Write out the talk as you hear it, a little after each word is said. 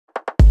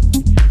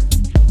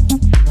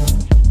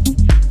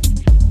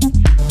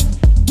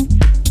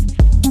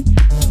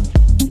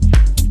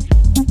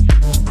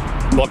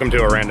Welcome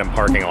to a random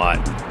parking lot.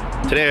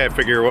 Today I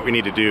figure what we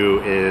need to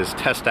do is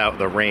test out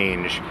the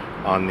range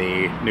on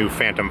the new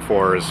Phantom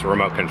 4's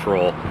remote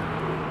control.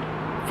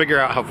 Figure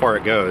out how far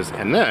it goes,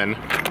 and then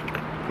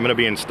I'm going to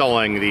be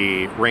installing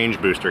the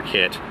range booster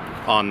kit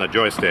on the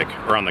joystick,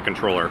 or on the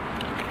controller,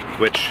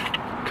 which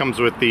comes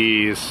with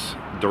these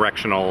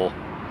directional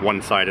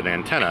one-sided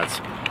antennas.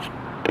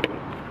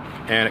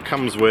 And it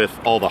comes with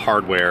all the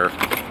hardware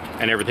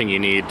and everything you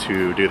need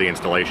to do the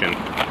installation.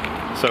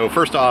 So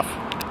first off,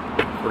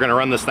 we're gonna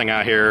run this thing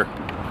out here,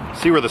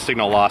 see where the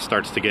signal loss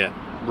starts to get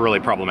really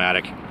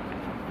problematic,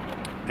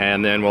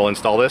 and then we'll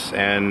install this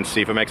and see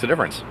if it makes a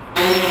difference.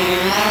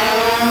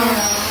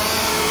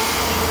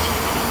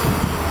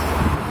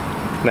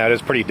 Now it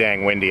is pretty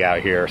dang windy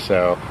out here,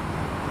 so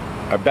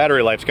our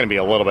battery life's gonna be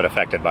a little bit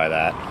affected by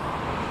that.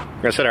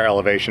 We're gonna set our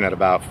elevation at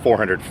about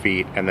 400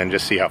 feet and then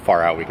just see how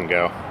far out we can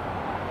go.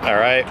 All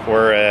right,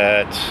 we're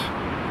at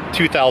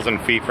 2,000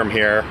 feet from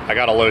here. I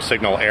got a low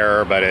signal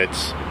error, but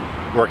it's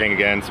working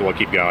again, so we'll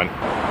keep going.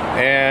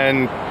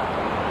 And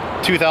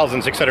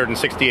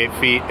 2,668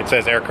 feet, it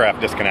says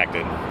aircraft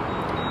disconnected.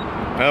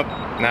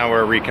 Oh, now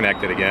we're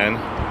reconnected again. Go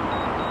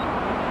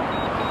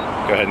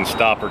ahead and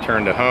stop,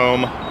 return to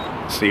home.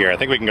 Let's see here, I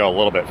think we can go a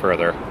little bit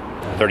further.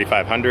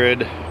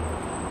 3,500,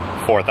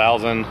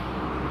 4,000.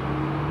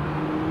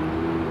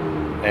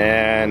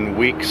 And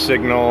weak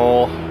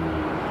signal.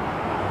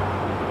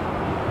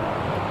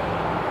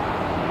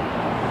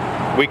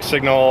 Weak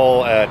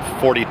signal at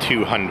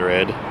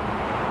 4,200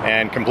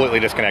 and completely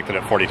disconnected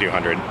at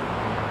 4,200.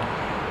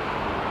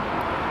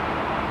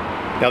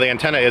 Now the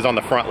antenna is on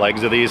the front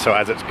legs of these, so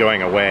as it's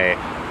going away,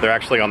 they're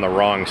actually on the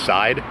wrong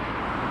side.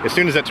 As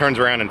soon as it turns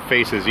around and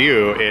faces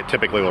you, it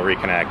typically will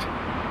reconnect.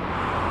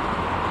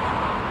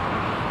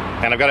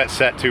 And I've got it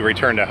set to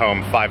return to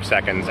home 5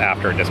 seconds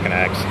after it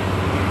disconnects.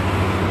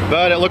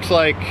 But it looks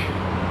like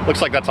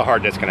that's a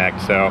hard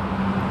disconnect, so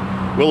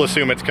we'll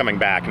assume it's coming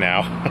back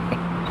now.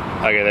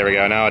 Okay, there we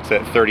go. Now it's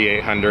at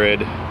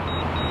 3,800.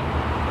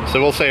 So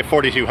we'll say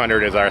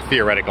 4,200 is our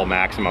theoretical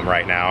maximum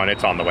right now, and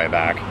it's on the way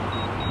back.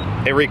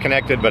 It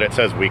reconnected, but it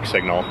says weak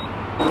signal.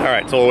 All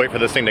right, so we'll wait for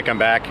this thing to come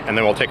back, and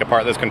then we'll take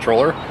apart this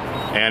controller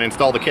and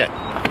install the kit.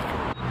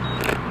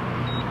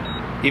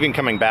 Even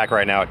coming back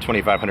right now at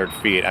 2,500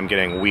 feet, I'm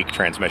getting weak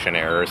transmission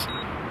errors.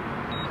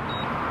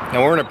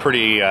 Now we're in a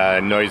pretty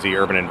noisy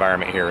urban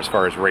environment here as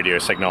far as radio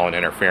signal and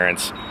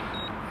interference,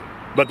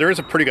 but there is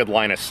a pretty good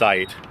line of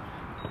sight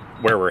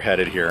where we're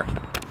headed here.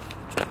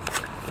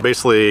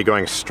 Basically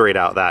going straight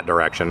out that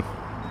direction.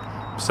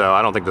 So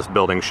I don't think this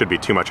building should be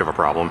too much of a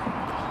problem.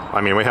 I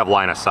mean, we have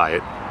line of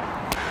sight.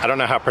 I don't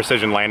know how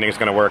precision landing is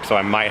gonna work, so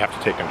I might have to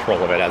take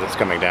control of it as it's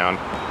coming down.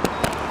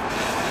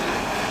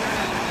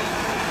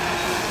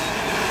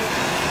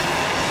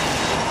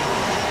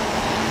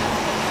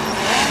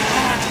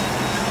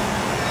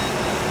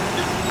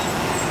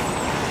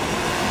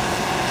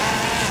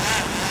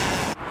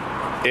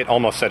 It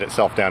almost set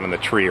itself down in the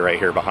tree right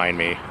here behind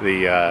me.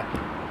 The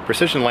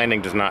precision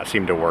landing does not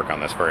seem to work on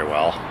this very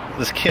well.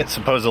 This kit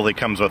supposedly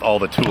comes with all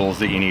the tools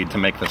that you need to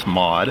make this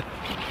mod.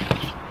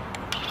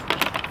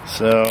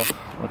 So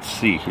let's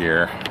see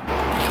here.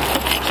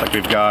 Looks like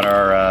we've got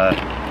our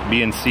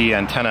B&C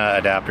antenna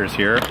adapters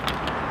here.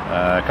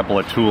 A couple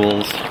of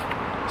tools,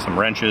 some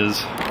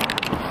wrenches.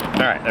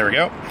 All right, there we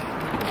go.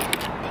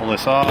 Pull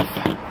this off.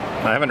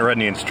 I haven't read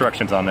any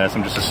instructions on this.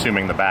 I'm just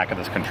assuming the back of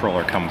this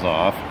controller comes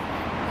off.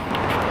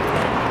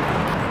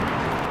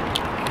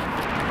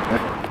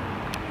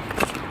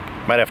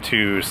 Might have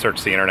to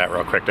search the internet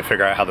real quick to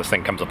figure out how this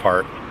thing comes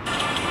apart.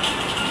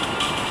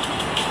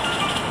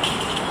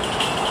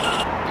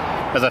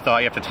 As I thought,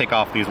 you have to take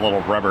off these little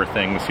rubber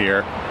things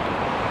here.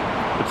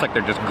 Looks like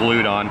they're just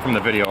glued on from the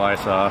video I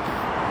saw.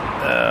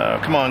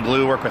 Come on,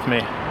 glue, work with me.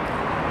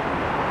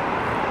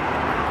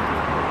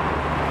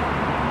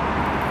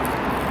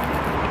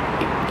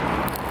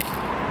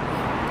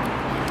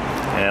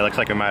 Yeah, it looks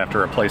like I might have to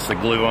replace the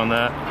glue on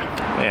that.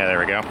 Yeah, there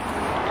we go.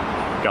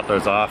 Got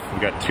those off.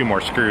 We've got 2 more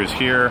screws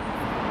here.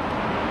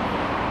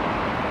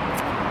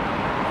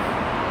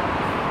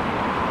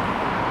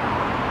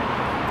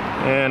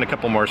 And a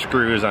couple more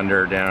screws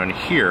under down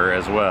here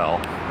as well.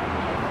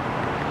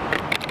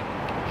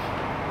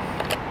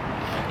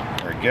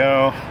 There we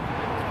go.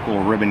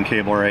 Little ribbon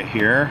cable right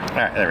here. All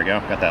right, there we go.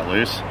 Got that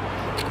loose.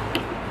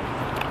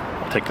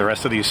 I'll take the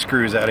rest of these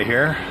screws out of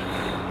here.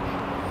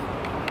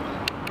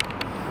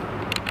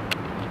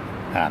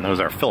 And those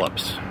are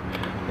Phillips.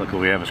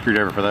 Luckily we have a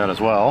screwdriver for that as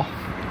well.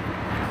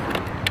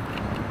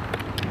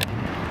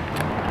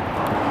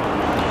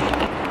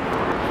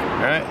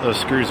 Alright, those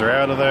screws are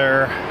out of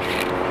there.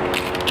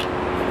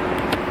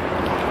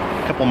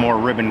 A couple more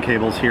ribbon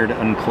cables here to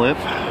unclip.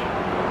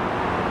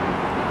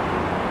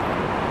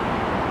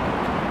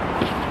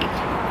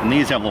 And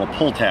these have little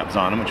pull tabs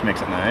on them, which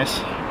makes it nice.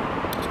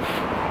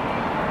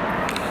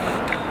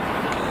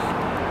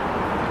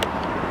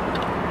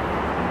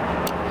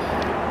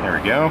 There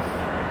we go.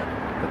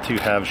 The 2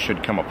 halves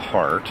should come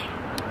apart.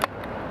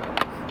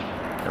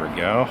 There we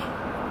go.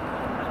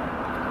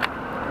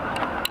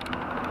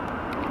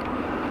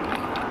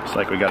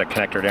 Looks like we got a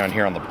connector down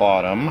here on the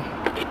bottom.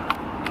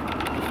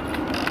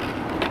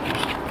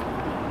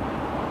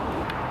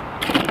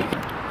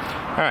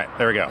 Alright,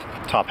 there we go.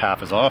 Top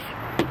half is off.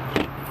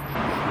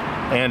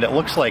 And it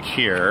looks like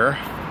here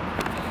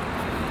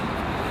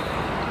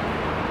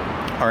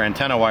our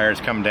antenna wires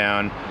come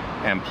down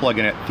and plug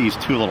in at these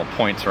two little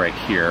points right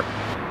here.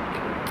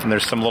 And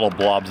there's some little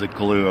blobs of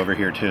glue over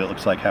here too, it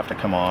looks like have to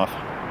come off.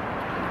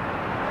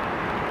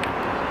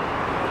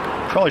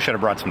 Probably should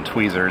have brought some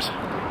tweezers.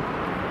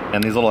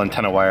 And these little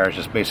antenna wires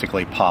just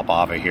basically pop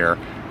off of here.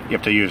 You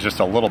have to use just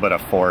a little bit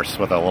of force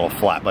with a little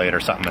flat blade or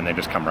something and they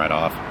just come right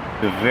off.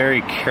 You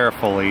very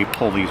carefully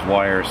pull these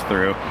wires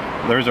through.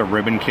 There's a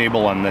ribbon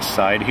cable on this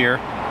side here,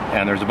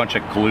 and there's a bunch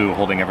of glue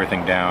holding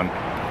everything down.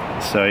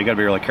 So you gotta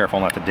be really careful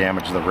not to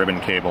damage the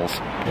ribbon cables.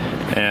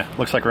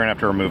 Looks like we're gonna have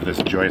to remove this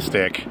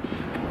joystick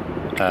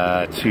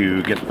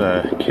to get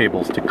the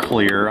cables to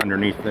clear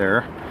underneath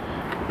there.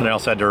 And I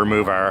also had to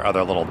remove our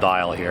other little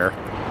dial here.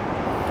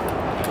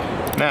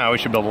 Now we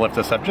should be able to lift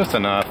this up just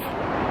enough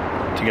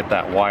to get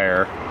that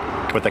wire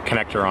with the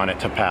connector on it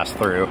to pass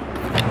through.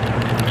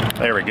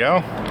 There we go.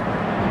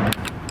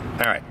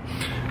 All right,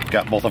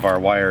 got both of our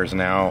wires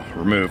now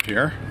removed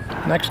here.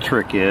 Next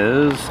trick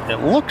is, it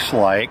looks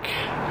like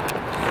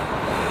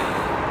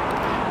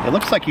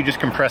you just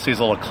compress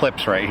these little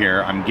clips right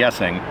here, I'm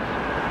guessing,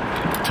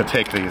 to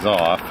take these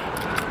off.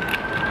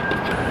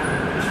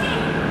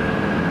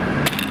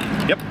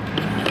 Yep,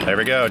 there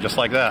we go, just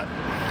like that.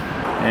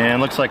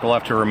 And looks like we'll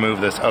have to remove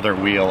this other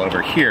wheel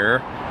over here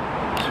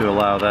to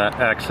allow that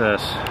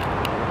access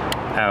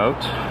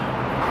out.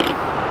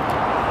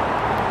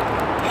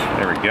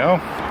 There we go.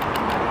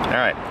 All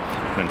right,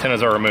 the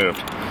antennas are removed.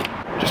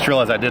 Just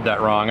realized I did that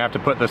wrong. I have to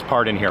put this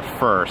part in here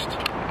first,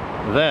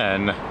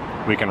 then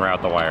we can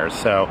route the wires.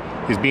 So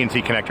these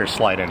B&C connectors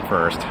slide in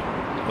first.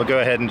 We'll go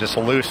ahead and just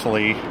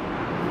loosely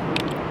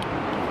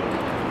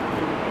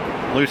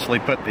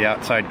put the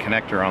outside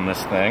connector on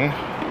this thing.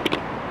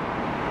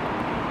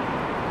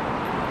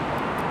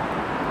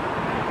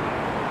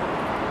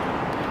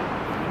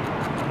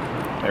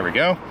 There we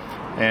go,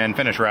 and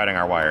finish routing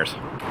our wires.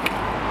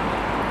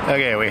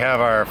 Okay, we have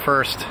our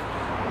first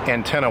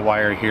antenna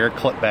wire here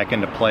clipped back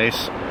into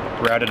place.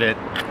 Routed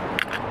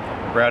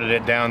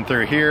it down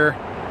through here,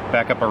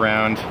 back up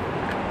around,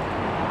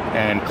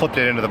 and clipped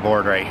it into the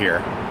board right here.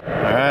 All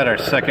right, our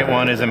second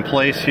one is in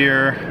place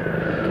here.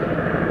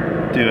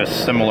 Do a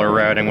similar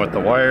routing with the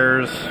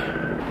wires.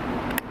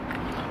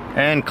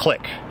 And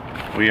click.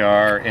 We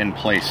are in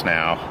place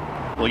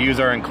now. We'll use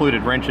our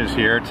included wrenches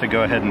here to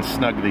go ahead and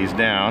snug these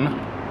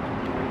down.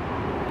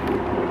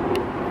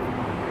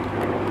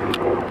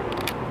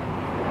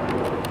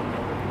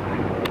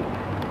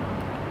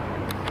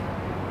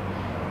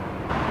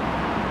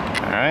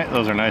 Alright,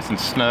 those are nice and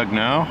snug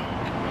now.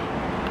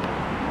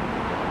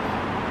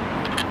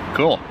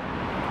 Cool.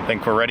 I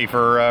think we're ready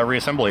for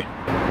reassembly.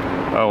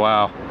 Oh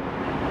wow.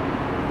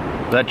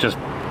 That just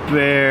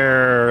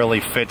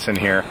barely fits in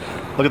here.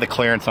 Look at the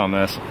clearance on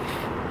this.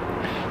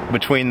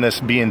 Between this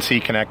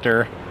B&C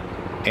connector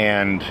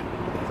and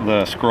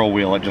the scroll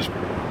wheel, it just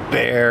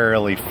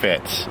barely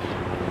fits.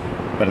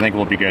 But I think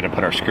we'll be good to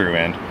put our screw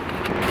in.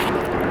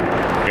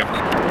 Yep.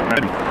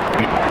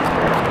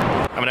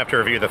 I'm gonna have to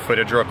review the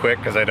footage real quick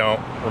because I don't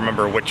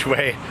remember which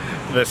way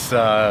this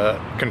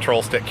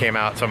control stick came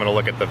out, so I'm gonna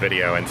look at the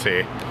video and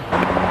see.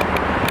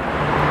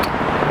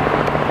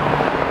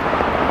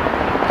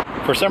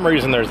 For some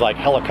reason there's like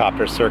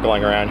helicopters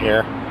circling around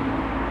here.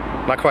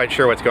 I'm not quite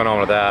sure what's going on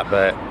with that,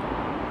 but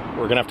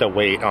we're gonna have to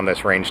wait on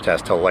this range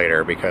test till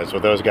later because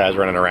with those guys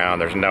running around,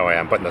 there's no way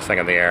I'm putting this thing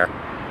in the air.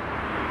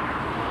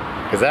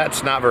 Because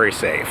that's not very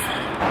safe.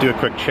 Do a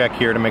quick check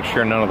here to make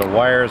sure none of the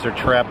wires are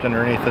trapped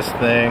underneath this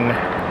thing.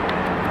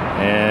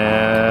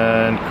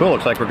 And cool,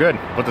 looks like we're good.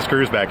 Put the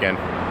screws back in.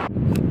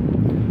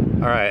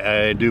 All right,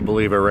 I do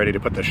believe we're ready to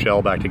put the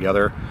shell back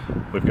together.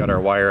 We've got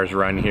our wires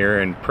run here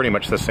in pretty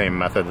much the same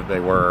method that they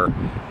were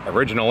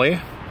originally.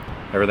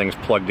 Everything's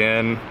plugged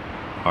in.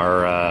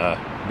 Our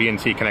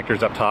B&C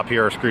connectors up top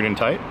here are screwed in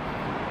tight.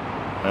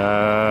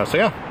 So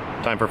yeah,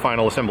 time for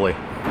final assembly.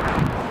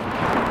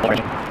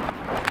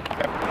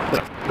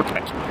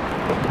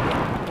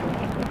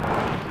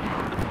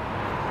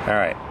 All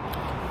right.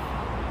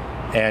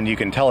 And you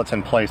can tell it's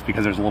in place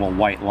because there's a little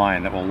white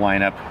line that will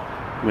line up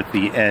with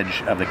the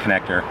edge of the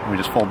connector. We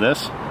just fold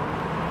this.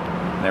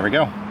 There we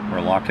go.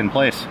 We're locked in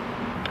place.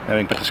 Then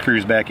we can put the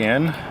screws back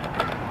in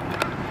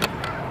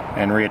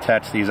and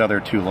reattach these other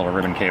two little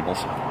ribbon cables.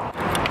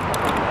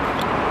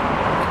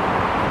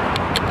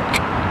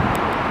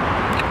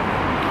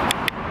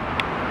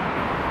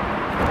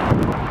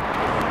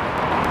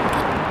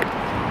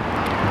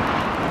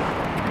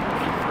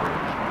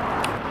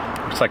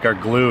 Like our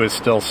glue is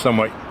still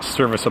somewhat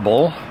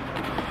serviceable.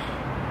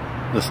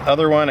 This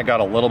other one, it got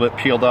a little bit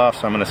peeled off,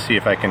 so I'm gonna see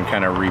if I can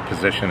kind of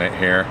reposition it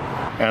here.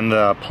 And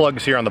the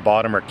plugs here on the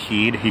bottom are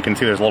keyed. You can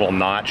see there's a little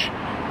notch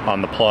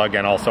on the plug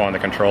and also on the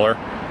controller.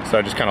 So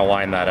I just kind of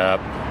line that up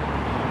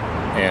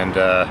and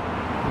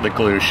the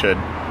glue should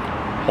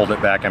hold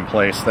it back in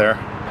place there.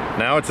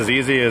 Now it's as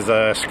easy as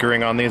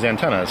screwing on these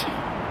antennas.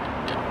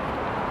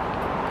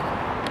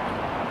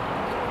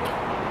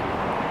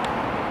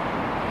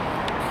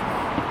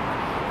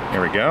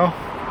 Here we go.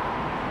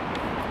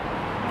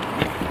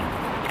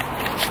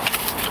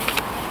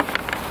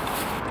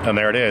 And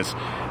there it is.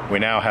 We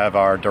now have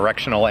our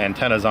directional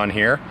antennas on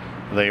here.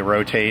 They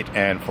rotate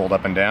and fold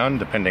up and down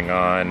depending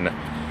on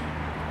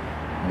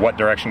what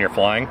direction you're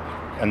flying.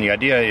 And the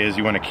idea is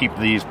you want to keep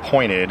these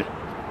pointed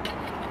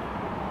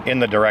in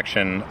the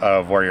direction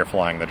of where you're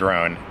flying the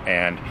drone,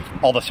 and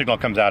all the signal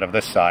comes out of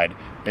this side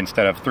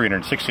instead of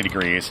 360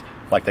 degrees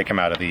like they come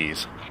out of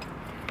these.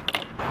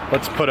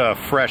 Let's put a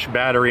fresh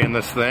battery in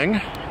this thing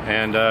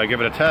and give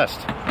it a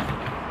test.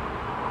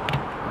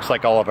 Looks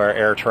like all of our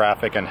air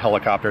traffic and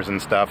helicopters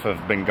and stuff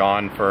have been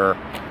gone for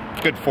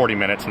a good 40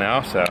 minutes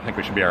now, so I think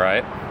we should be all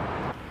right.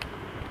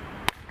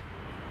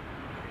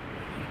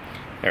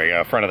 There we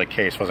go, front of the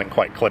case wasn't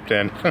quite clipped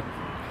in.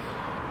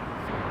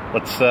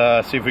 Let's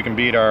see if we can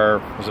beat our,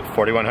 was it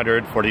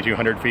 4,100,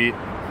 4,200 feet,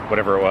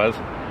 whatever it was.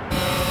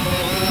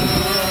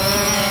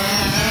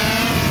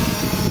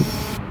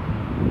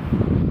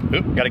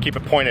 Oop, gotta keep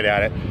it pointed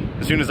at it.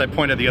 As soon as I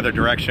pointed the other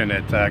direction,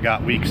 it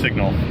got weak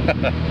signal.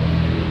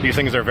 These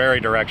things are very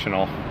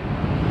directional.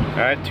 All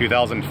right,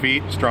 2,000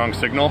 feet, strong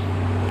signal.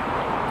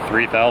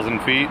 3,000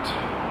 feet,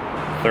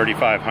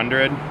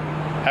 3,500.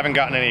 Haven't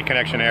gotten any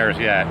connection errors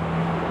yet.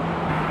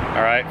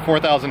 All right,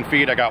 4,000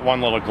 feet, I got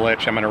one little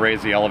glitch. I'm gonna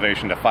raise the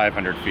elevation to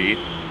 500 feet.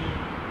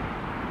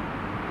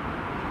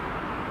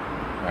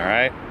 All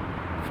right,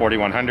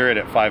 4,100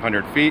 at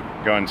 500 feet,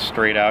 going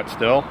straight out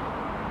still.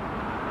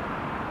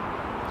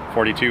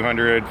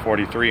 4,200,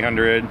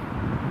 4,300,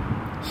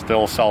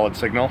 still solid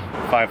signal.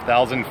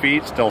 5,000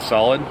 feet, still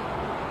solid.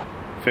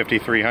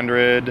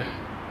 5,300.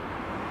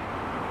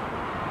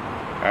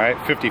 All right,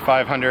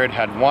 5,500,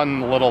 had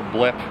one little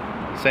blip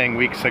saying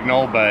weak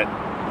signal, but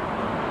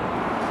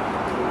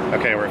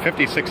okay, we're at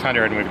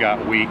 5,600 and we've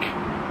got weak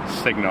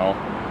signal.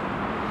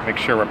 Make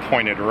sure we're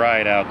pointed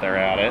right out there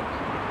at it.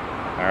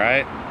 All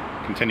right,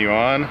 continue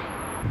on.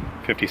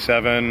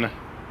 57,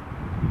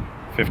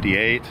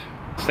 58,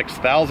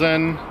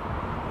 6,000.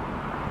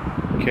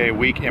 Okay,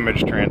 weak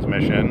image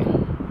transmission.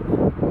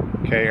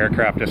 Okay,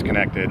 aircraft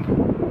disconnected.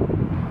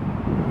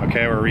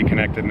 Okay, we're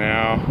reconnected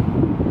now.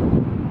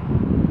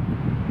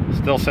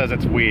 Still says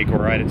it's weak,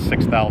 we're right at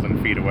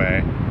 6,000 feet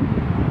away.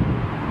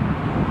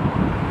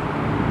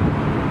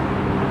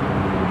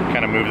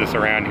 Kind of move this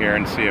around here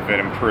and see if it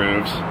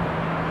improves.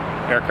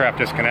 Aircraft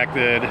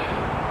disconnected.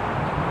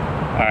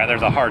 All right,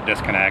 there's a hard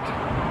disconnect.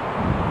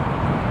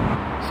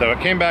 So it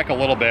came back a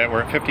little bit,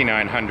 we're at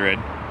 5,900.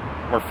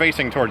 We're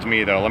facing towards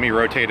me though. Let me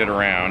rotate it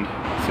around.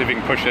 See if we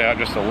can push it out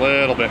just a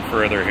little bit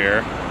further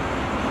here.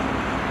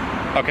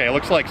 Okay, it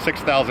looks like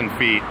 6,000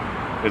 feet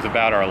is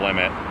about our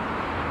limit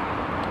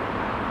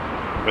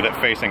with it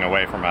facing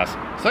away from us.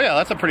 So yeah,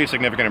 that's a pretty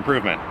significant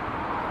improvement.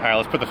 All right,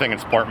 let's put the thing in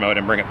sport mode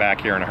and bring it back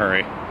here in a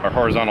hurry. Our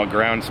horizontal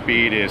ground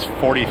speed is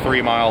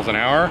 43 miles an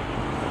hour.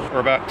 We're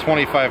about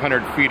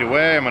 2,500 feet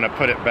away. I'm gonna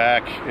put it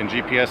back in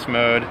GPS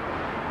mode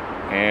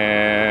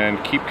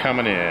and keep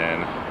coming in.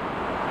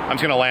 I'm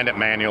just gonna land it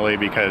manually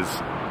because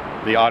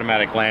the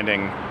automatic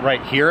landing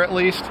right here at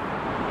least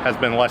has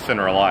been less than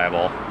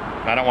reliable.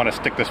 I don't want to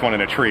stick this one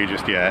in a tree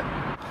just yet.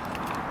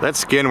 That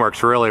skin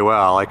works really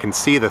well. I can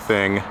see the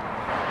thing.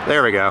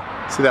 There we go.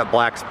 See that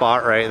black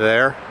spot right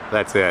there?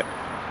 That's it.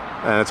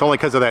 And it's only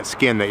because of that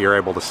skin that you're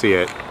able to see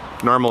it.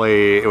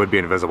 Normally it would be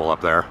invisible up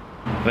there.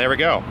 There we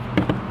go.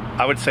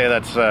 I would say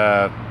that's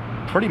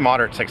pretty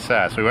moderate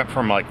success. We went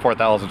from like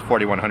 4,000,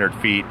 4,100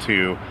 feet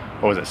to,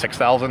 what was it,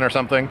 6,000 or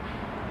something?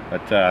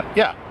 But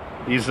yeah,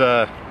 these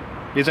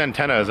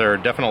antennas are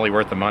definitely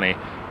worth the money.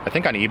 I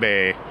think on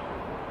eBay,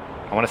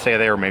 I want to say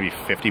they were maybe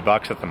 50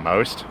 bucks at the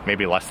most,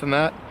 maybe less than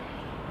that.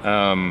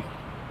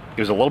 It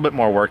was a little bit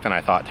more work than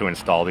I thought to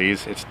install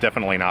these. It's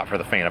definitely not for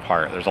the faint of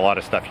heart. There's a lot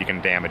of stuff you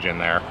can damage in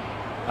there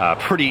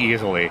pretty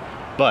easily.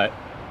 But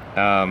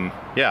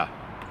yeah,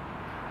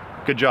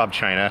 good job,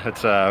 China.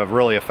 It's a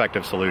really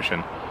effective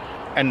solution.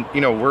 And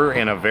you know, we're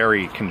in a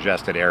very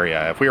congested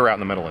area. If we were out in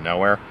the middle of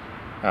nowhere,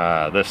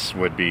 this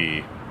would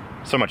be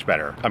so much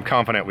better. I'm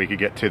confident we could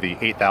get to the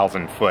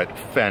 8,000 foot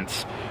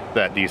fence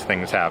that these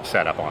things have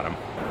set up on them.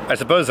 I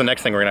suppose the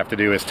next thing we're gonna have to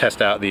do is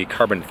test out the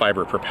carbon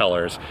fiber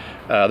propellers.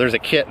 There's a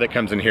kit that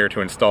comes in here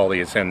to install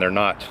these, and they're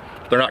not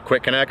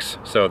quick connects,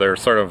 so they're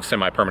sort of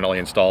semi-permanently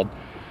installed.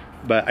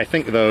 But I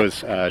think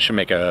those should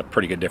make a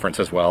pretty good difference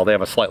as well. They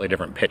have a slightly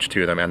different pitch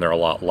to them, and they're a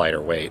lot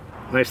lighter weight.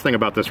 Nice thing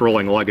about this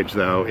rolling luggage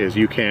though is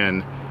you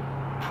can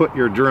put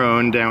your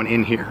drone down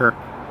in here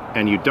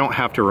and you don't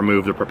have to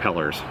remove the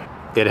propellers.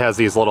 It has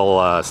these little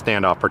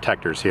standoff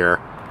protectors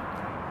here,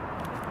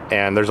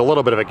 and there's a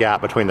little bit of a gap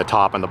between the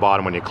top and the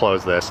bottom when you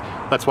close this.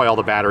 That's why all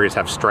the batteries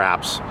have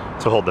straps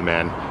to hold them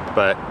in.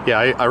 But yeah,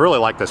 I really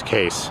like this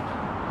case.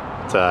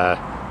 It's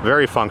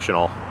very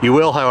functional. You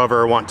will,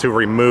 however, want to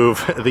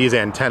remove these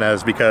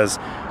antennas because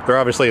there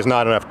obviously is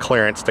not enough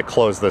clearance to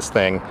close this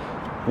thing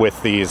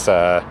with these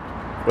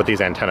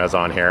antennas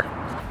on here.